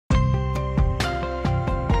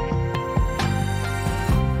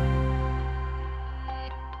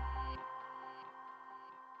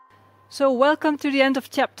So welcome to the end of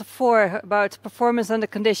Chapter 4 about performance under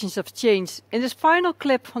conditions of change. In this final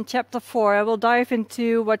clip on Chapter 4, I will dive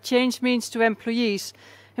into what change means to employees.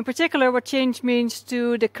 In particular, what change means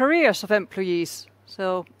to the careers of employees.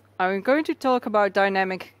 So I'm going to talk about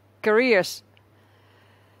dynamic careers.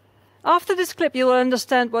 After this clip, you will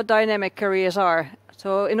understand what dynamic careers are.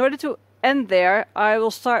 So in order to end there, I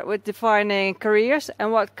will start with defining careers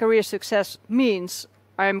and what career success means.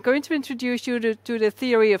 I'm going to introduce you to the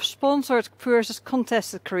theory of sponsored versus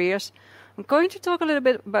contested careers. I'm going to talk a little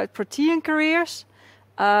bit about protean careers,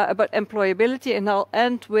 about employability, and I'll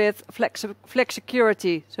end with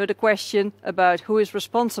flexicurity. So the question about who is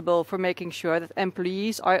responsible for making sure that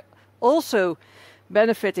employees are also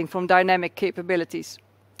benefiting from dynamic capabilities.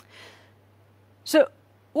 So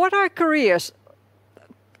what are careers?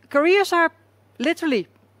 Careers are literally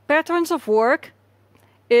patterns of work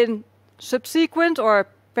in subsequent or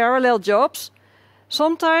parallel jobs,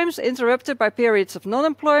 sometimes interrupted by periods of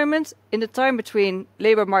non-employment in the time between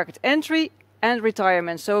labor market entry and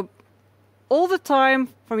retirement. So all the time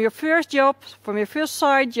from your first job, from your first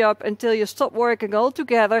side job until you stop working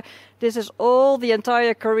altogether, this is all the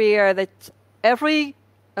entire career that every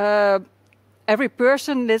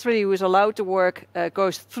person literally who is allowed to work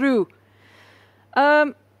goes through.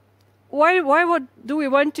 Why do we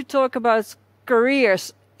want to talk about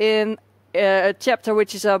careers in a chapter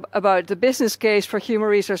which is about the business case for human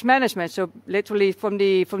resource management? So literally from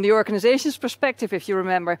the organization's perspective, if you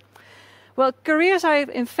remember. Well, careers are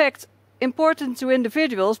in fact important to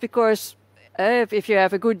individuals because if you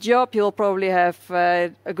have a good job, you'll probably have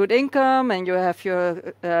a good income, and you have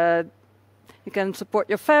you can support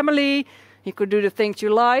your family. You could do the things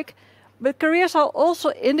you like. But careers are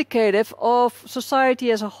also indicative of society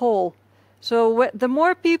as a whole. So the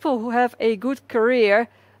more people who have a good career,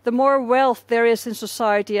 the more wealth there is in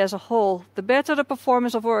society as a whole, the better the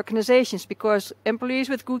performance of organizations, because employees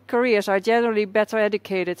with good careers are generally better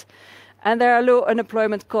educated and there are low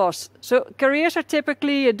unemployment costs. So careers are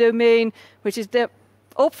typically a domain which is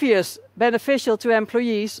obvious beneficial to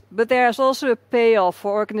employees, but there's also a payoff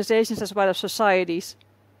for organizations as well as societies.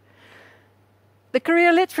 The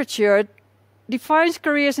career literature defines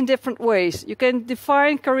careers in different ways. You can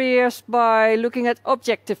define careers by looking at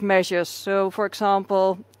objective measures. So, for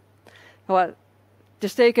example, well,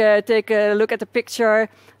 just take a look at the picture.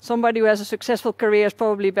 Somebody who has a successful career is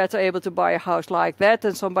probably better able to buy a house like that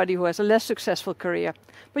than somebody who has a less successful career.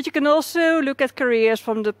 But you can also look at careers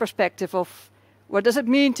from the perspective of what does it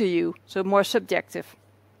mean to you, so more subjective.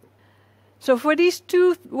 So for these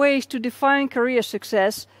two ways to define career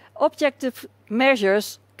success, objective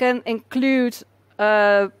measures can include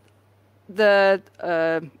your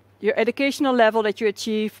educational level that you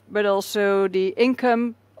achieve, but also the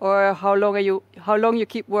income or how long you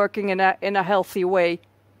keep working in a healthy way.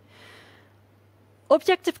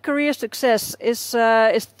 Objective career success is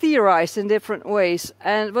theorized in different ways,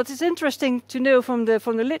 and what is interesting to know from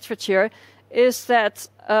the literature is that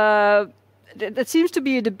there seems to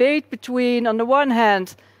be a debate between, on the one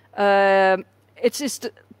hand, it's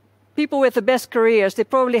people with the best careers, they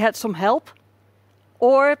probably had some help,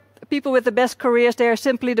 or people with the best careers, they are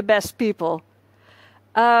simply the best people.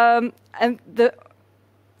 And the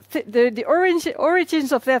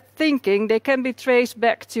origins of that thinking, they can be traced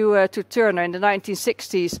back to Turner in the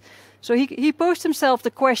 1960s. So he posed himself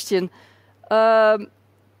the question, to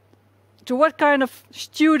what kind of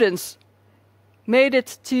students made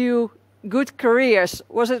it to good careers?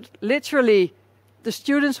 Was it literally the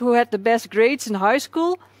students who had the best grades in high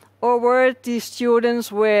school, or were it the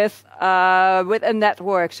students with a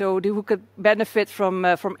network, so who could benefit from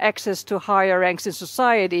access to higher ranks in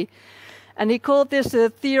society? And he called this the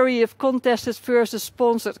theory of contested versus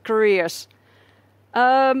sponsored careers.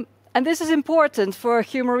 And this is important for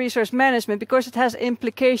human resource management because it has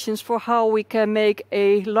implications for how we can make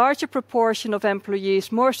a larger proportion of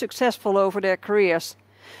employees more successful over their careers.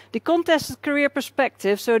 The contested career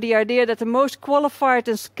perspective, so the idea that the most qualified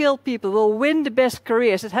and skilled people will win the best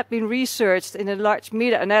careers, that had been researched in a large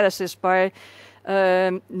meta-analysis by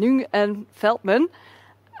Nung and Feldman.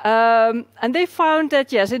 And they found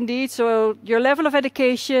that, yes, indeed, so your level of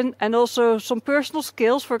education and also some personal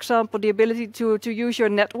skills, for example, the ability to use your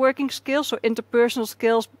networking skills, so interpersonal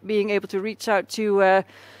skills, being able to reach out to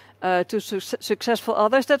successful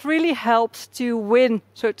others, that really helped to win,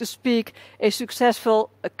 so to speak, a successful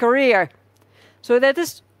career. So that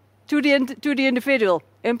is to the individual.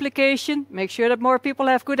 Implication, make sure that more people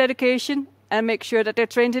have good education and make sure that they're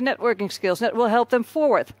trained in networking skills. That will help them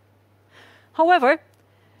forward. However,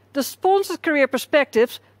 the sponsored career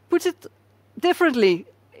perspectives puts it differently.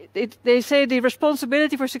 They say the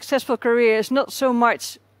responsibility for a successful career is not so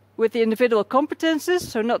much with the individual competences,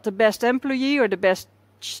 so not the best employee or the best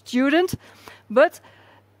student, but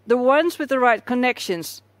the ones with the right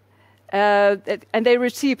connections. And they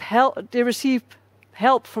receive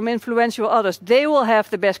help from influential others. They will have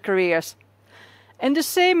the best careers. In the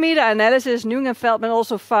same meta-analysis, Jung and Feldman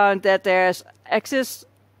also found that there's access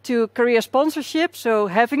to career sponsorship, so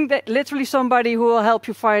having literally somebody who will help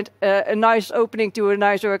you find a nice opening to a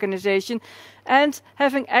nice organization, and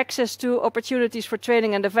having access to opportunities for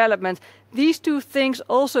training and development. These two things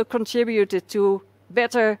also contributed to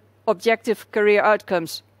better objective career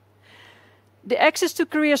outcomes. The access to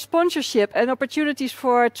career sponsorship and opportunities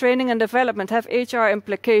for training and development have HR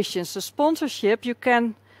implications. The sponsorship you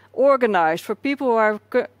can organize for people who are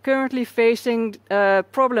currently facing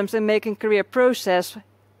problems in making career process,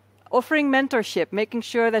 offering mentorship, making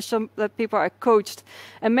sure that people are coached.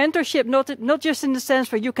 And mentorship not just in the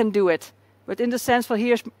sense where you can do it, but in the sense where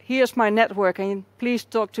here's my network and please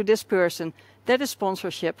talk to this person. That is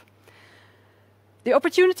sponsorship. The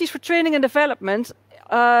opportunities for training and development,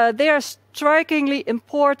 they are strikingly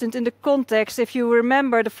important in the context if you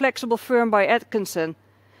remember the flexible firm by Atkinson.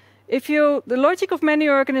 The logic of many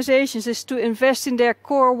organizations is to invest in their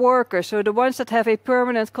core workers, so the ones that have a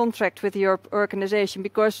permanent contract with your organization,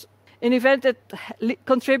 because an event that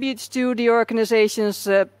contributes to the organization's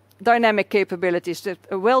dynamic capabilities,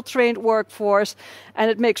 a well-trained workforce,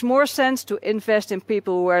 and it makes more sense to invest in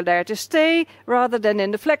people who are there to stay rather than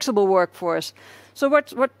in the flexible workforce. So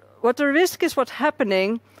what the risk is, what's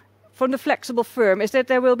happening from the flexible firm is that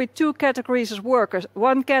there will be two categories of workers.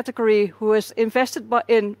 One category who is invested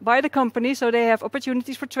by the company, so they have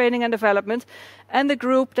opportunities for training and development, and the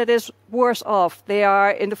group that is worse off. They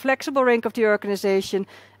are in the flexible rank of the organization,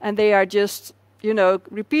 and they are just,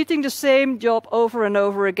 repeating the same job over and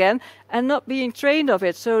over again and not being trained of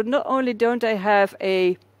it. So not only don't they have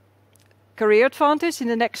a career advantage in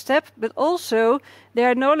the next step, but also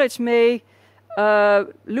their knowledge may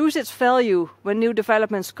lose its value when new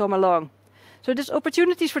developments come along. So these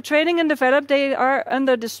opportunities for training and development, they are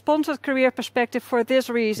under the sponsored career perspective for this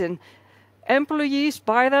reason. Employees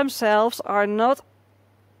by themselves are not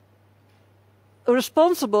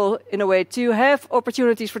responsible, in a way, to have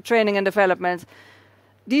opportunities for training and development.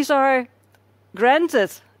 These are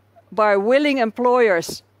granted by willing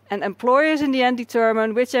employers, and employers in the end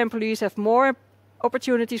determine which employees have more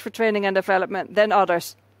opportunities for training and development than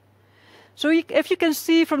others. So if you can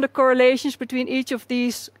see from the correlations between each of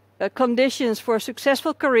these conditions for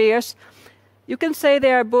successful careers, you can say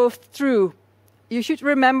they are both true. You should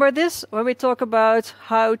remember this when we talk about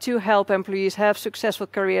how to help employees have successful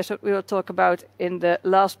careers, that we will talk about in the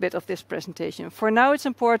last bit of this presentation. For now, it's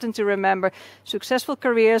important to remember successful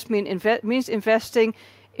careers means investing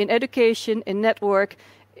in education, in network,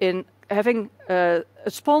 in having a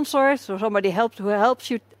sponsor, so somebody who helps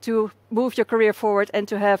you to move your career forward, and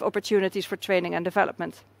to have opportunities for training and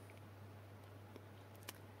development.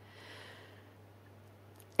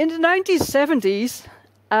 In the 1970s,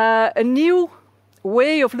 a new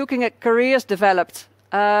way of looking at careers developed.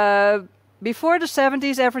 Before the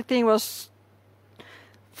 70s, everything was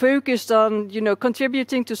focused on,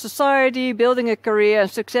 contributing to society, building a career, and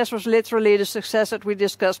success was literally the success that we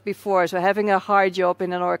discussed before. So having a high job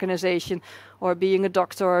in an organization, or being a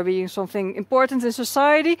doctor, or being something important in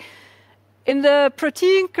society. In the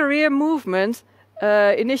Protean career movement,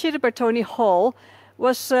 initiated by Tony Hall,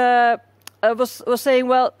 was saying,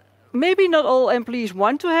 well, maybe not all employees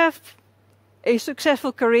want to have a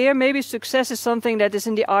successful career. Maybe success is something that is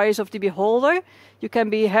in the eyes of the beholder. You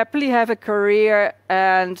can happily have a career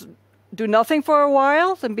and do nothing for a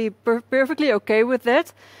while and be perfectly okay with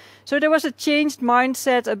that. So there was a changed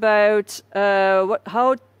mindset about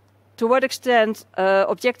to what extent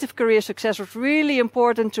objective career success was really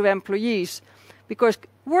important to employees. Because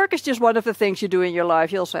work is just one of the things you do in your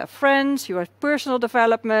life. You also have friends, you have personal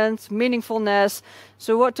development, meaningfulness.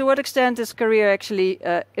 So to what extent is career actually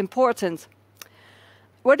important?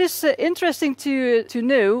 What is interesting to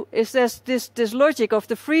know is this logic of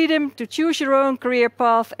the freedom to choose your own career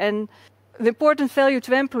path and the important value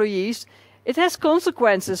to employees. It has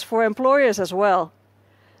consequences for employers as well.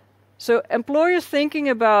 So employers thinking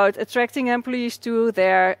about attracting employees to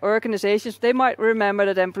their organizations, they might remember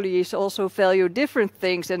that employees also value different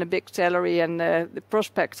things than a big salary and the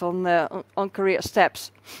prospects on career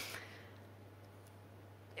steps.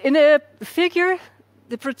 In a figure,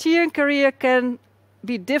 the Protean career can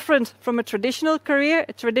be different from a traditional career.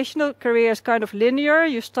 A traditional career is kind of linear.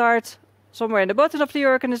 You start somewhere in the bottom of the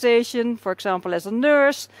organization, for example, as a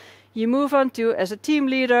nurse. You move on to as a team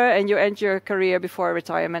leader, and you end your career before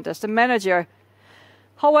retirement as the manager.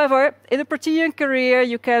 However, in a Protean career,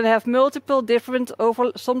 you can have multiple different,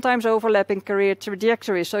 sometimes overlapping career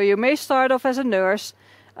trajectories. So you may start off as a nurse,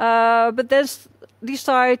 but then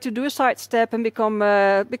decide to do a sidestep and become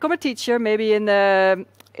a teacher, maybe in a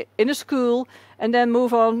school, and then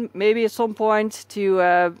move on, maybe at some point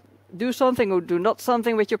to do something or do not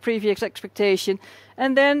something with your previous expectation.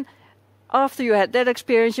 And then after you had that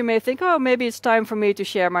experience, you may think, oh, maybe it's time for me to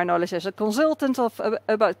share my knowledge as a consultant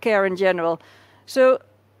about care in general. So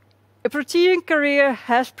a Protean career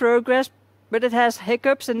has progress, but it has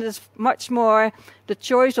hiccups, and it's much more the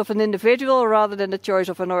choice of an individual rather than the choice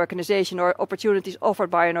of an organization or opportunities offered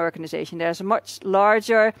by an organization. There's a much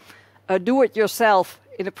larger do-it-yourself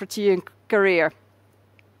in a Protean career.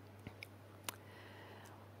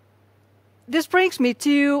 This brings me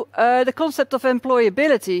to the concept of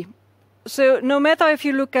employability. So no matter if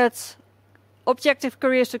you look at objective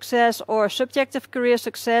career success or subjective career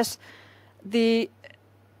success, the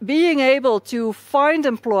being able to find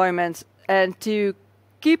employment and to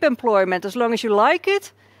keep employment as long as you like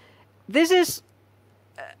it, this is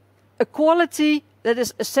a quality that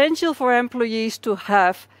is essential for employees to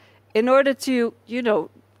have in order to,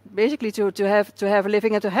 basically to have a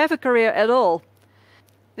living and to have a career at all.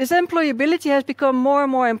 This employability has become more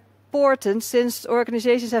and more important since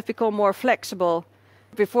organizations have become more flexible.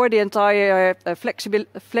 Before the entire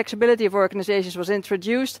flexibility of organizations was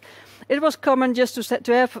introduced, it was common just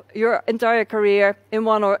to have your entire career in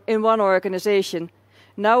one organization.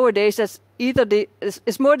 Nowadays, that's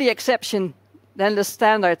it's more the exception than the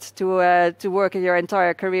standard to work in your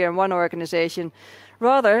entire career in one organization.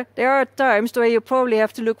 Rather, there are times where you probably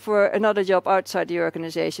have to look for another job outside the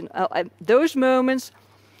organization. Those moments,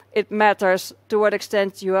 it matters to what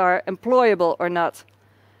extent you are employable or not.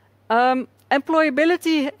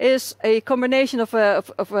 Employability is a combination of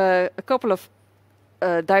a couple of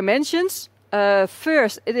dimensions.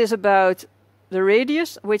 First, it is about the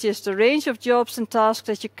radius, which is the range of jobs and tasks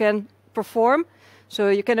that you can perform. So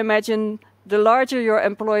you can imagine the larger your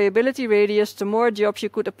employability radius, the more jobs you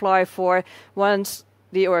could apply for once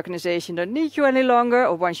the organization don't need you any longer,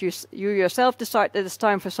 or once you yourself decide that it's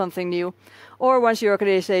time for something new, or once the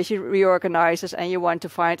organization reorganizes and you want to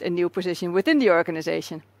find a new position within the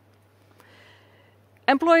organization.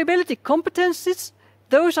 Employability competencies,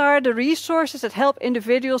 those are the resources that help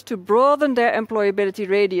individuals to broaden their employability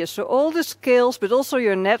radius. So all the skills, but also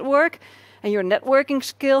your network and your networking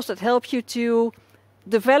skills that help you to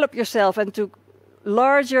develop yourself and to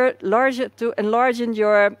enlarge your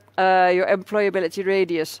employability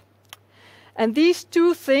radius. And these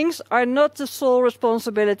two things are not the sole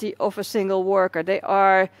responsibility of a single worker. They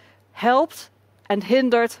are helped and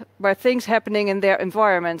hindered by things happening in their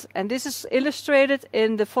environment. And this is illustrated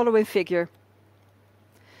in the following figure.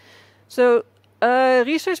 So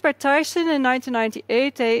research by Tyson in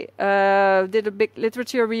 1998, they did a big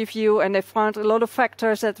literature review and they found a lot of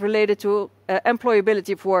factors that related to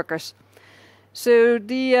employability of workers. So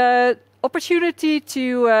the opportunity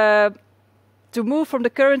to move from the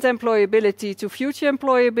current employability to future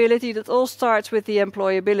employability, that all starts with the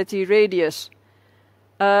employability radius.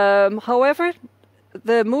 However,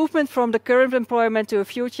 the movement from the current employment to a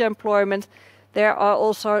future employment, there are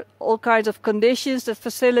also all kinds of conditions that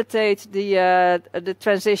facilitate the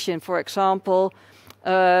transition. For example,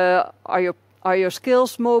 are your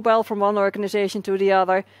skills mobile from one organization to the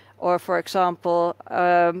other? Or, for example,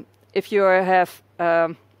 if you have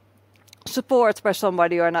support by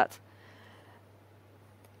somebody or not.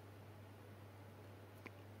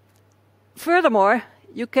 Furthermore,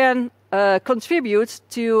 you can contribute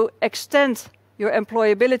to extend your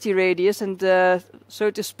employability radius and, so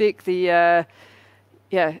to speak, your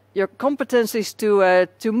competencies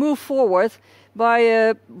to move forward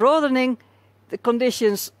by broadening the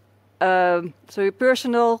conditions, so your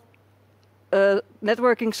personal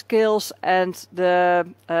networking skills and the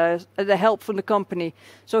help from the company.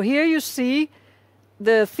 So here you see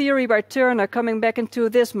the theory by Turner coming back into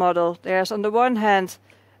this model. There's on the one hand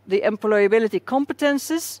the employability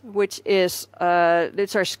competences, which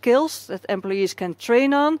are skills that employees can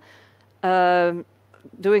train on,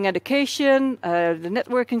 doing education, the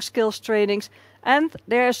networking skills trainings, and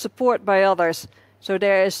there is support by others. So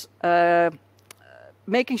there is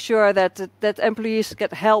making sure that employees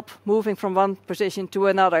get help moving from one position to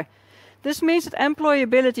another. This means that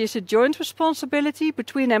employability is a joint responsibility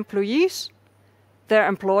between employees, their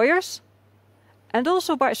employers, and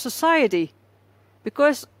also by society.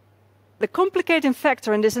 Because the complicating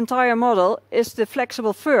factor in this entire model is the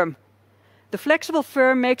flexible firm. The flexible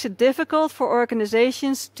firm makes it difficult for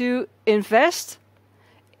organizations to invest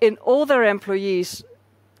in all their employees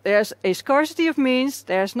there's a scarcity of means,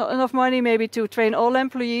 there's not enough money maybe to train all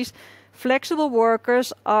employees, flexible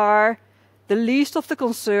workers are the least of the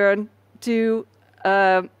concern to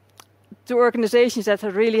organizations that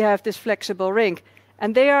really have this flexible ring.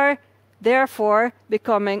 And they are therefore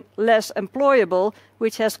becoming less employable,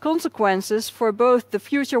 which has consequences for both the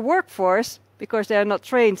future workforce, because they are not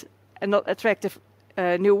trained and not attractive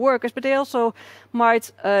new workers, but they also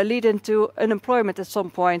might lead into unemployment at some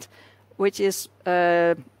point, which is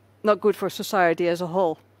not good for society as a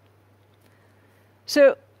whole.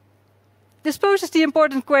 So this poses the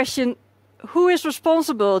important question, who is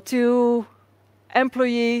responsible to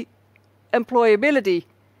employee employability?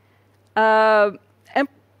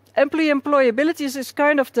 Employee employability is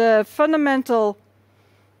kind of the fundamental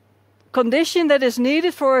condition that is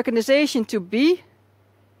needed for organization to be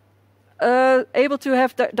able to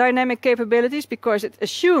have dynamic capabilities, because it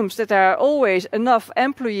assumes that there are always enough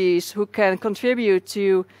employees who can contribute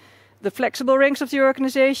to the flexible ranks of the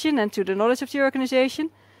organization and to the knowledge of the organization.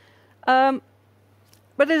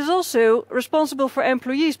 But it is also responsible for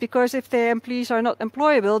employees, because if their employees are not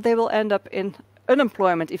employable, they will end up in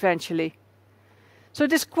unemployment eventually. So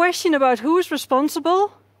this question about who is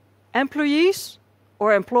responsible, employees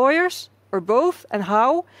or employers or both, and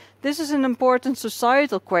how, this is an important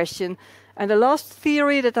societal question. And the last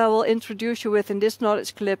theory that I will introduce you with in this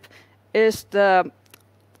knowledge clip is the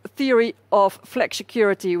theory of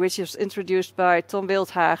flexicurity, which is introduced by Tom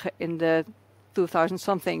Wildhagen in the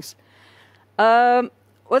 2000-somethings.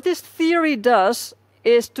 What this theory does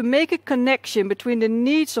is to make a connection between the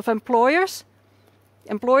needs of employers.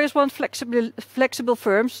 Employers want flexible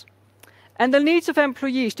firms, and the needs of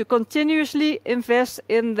employees to continuously invest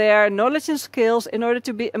in their knowledge and skills in order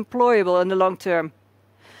to be employable in the long term.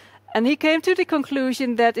 And he came to the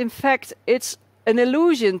conclusion that, in fact, it's an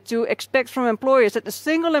illusion to expect from employers that a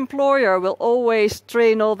single employer will always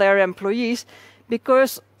train all their employees,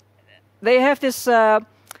 because they have this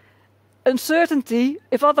uncertainty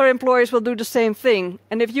if other employers will do the same thing,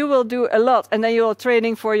 and if you will do a lot and then you are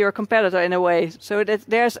training for your competitor in a way, so that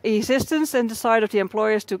there's a resistance on the side of the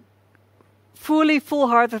employers to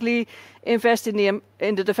full-heartedly invest in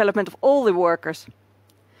the development of all the workers.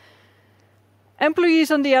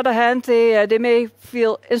 Employees, on the other hand, they may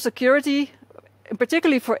feel insecurity,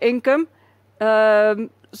 particularly for income,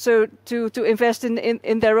 so to invest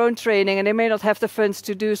in their own training, and they may not have the funds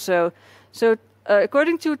to do so. So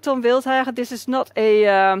according to Tom Wildhagen, this is not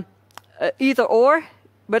a either or,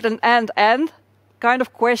 but an and kind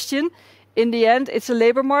of question. In the end, it's a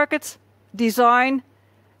labor market design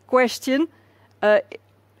question.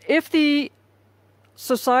 If the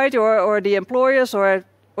society or the employers or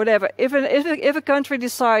whatever, if a country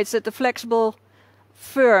decides that the flexible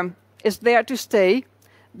firm is there to stay,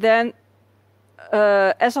 then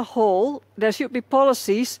as a whole, there should be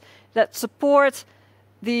policies that support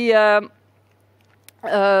the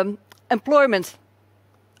employment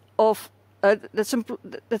of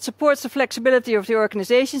that supports the flexibility of the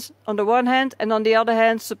organizations on the one hand, and on the other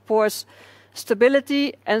hand supports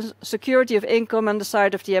stability and security of income on the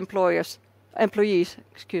side of the employees.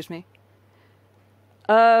 Excuse me.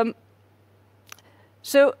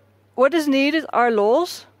 So what is needed are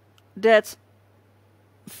laws that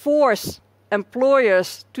force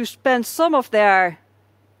employers to spend some of their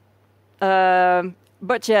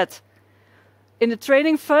budget in the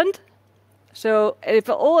training fund. So if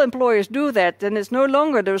all employers do that, then it's no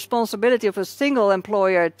longer the responsibility of a single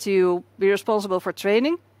employer to be responsible for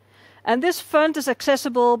training. And this fund is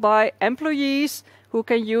accessible by employees who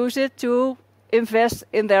can use it to invest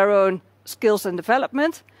in their own skills and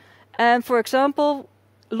development. And for example,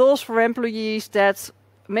 laws for employees that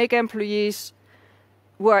make employees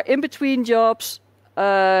who are in between jobs,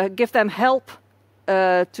 give them help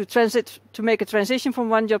to make a transition from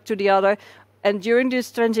one job to the other. And during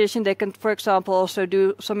this transition, they can, for example, also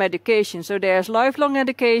do some education. So there's lifelong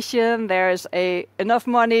education, there's enough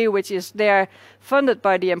money which is there funded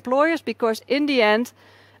by the employers, because in the end,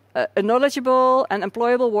 a knowledgeable and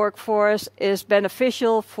employable workforce is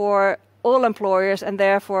beneficial for all employers and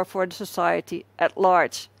therefore for the society at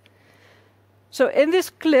large. So in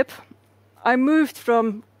this clip, I moved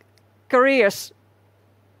from careers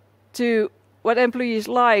to what employees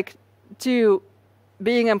like to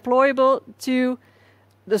being employable to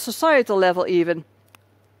the societal level even,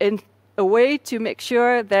 in a way to make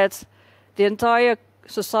sure that the entire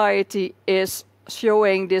society is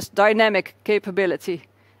showing this dynamic capability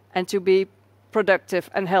and to be productive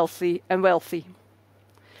and healthy and wealthy.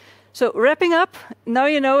 So wrapping up, now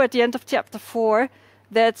you know at the end of chapter 4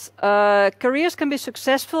 that careers can be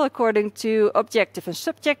successful according to objective and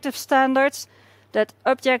subjective standards. that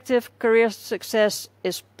objective career success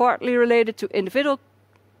is partly related to individual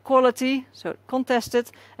quality, so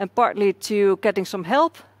contested, and partly to getting some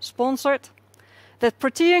help, sponsored. That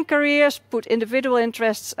Protean careers put individual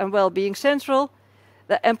interests and well-being central.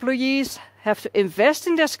 That employees have to invest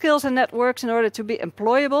in their skills and networks in order to be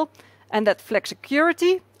employable. And that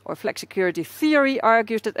flexicurity, or flexicurity theory,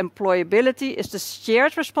 argues that employability is the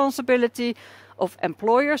shared responsibility of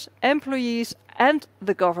employers, employees, and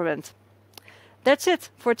the government. That's it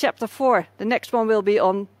for chapter 4. The next one will be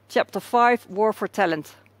on chapter 5, War for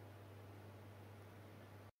Talent.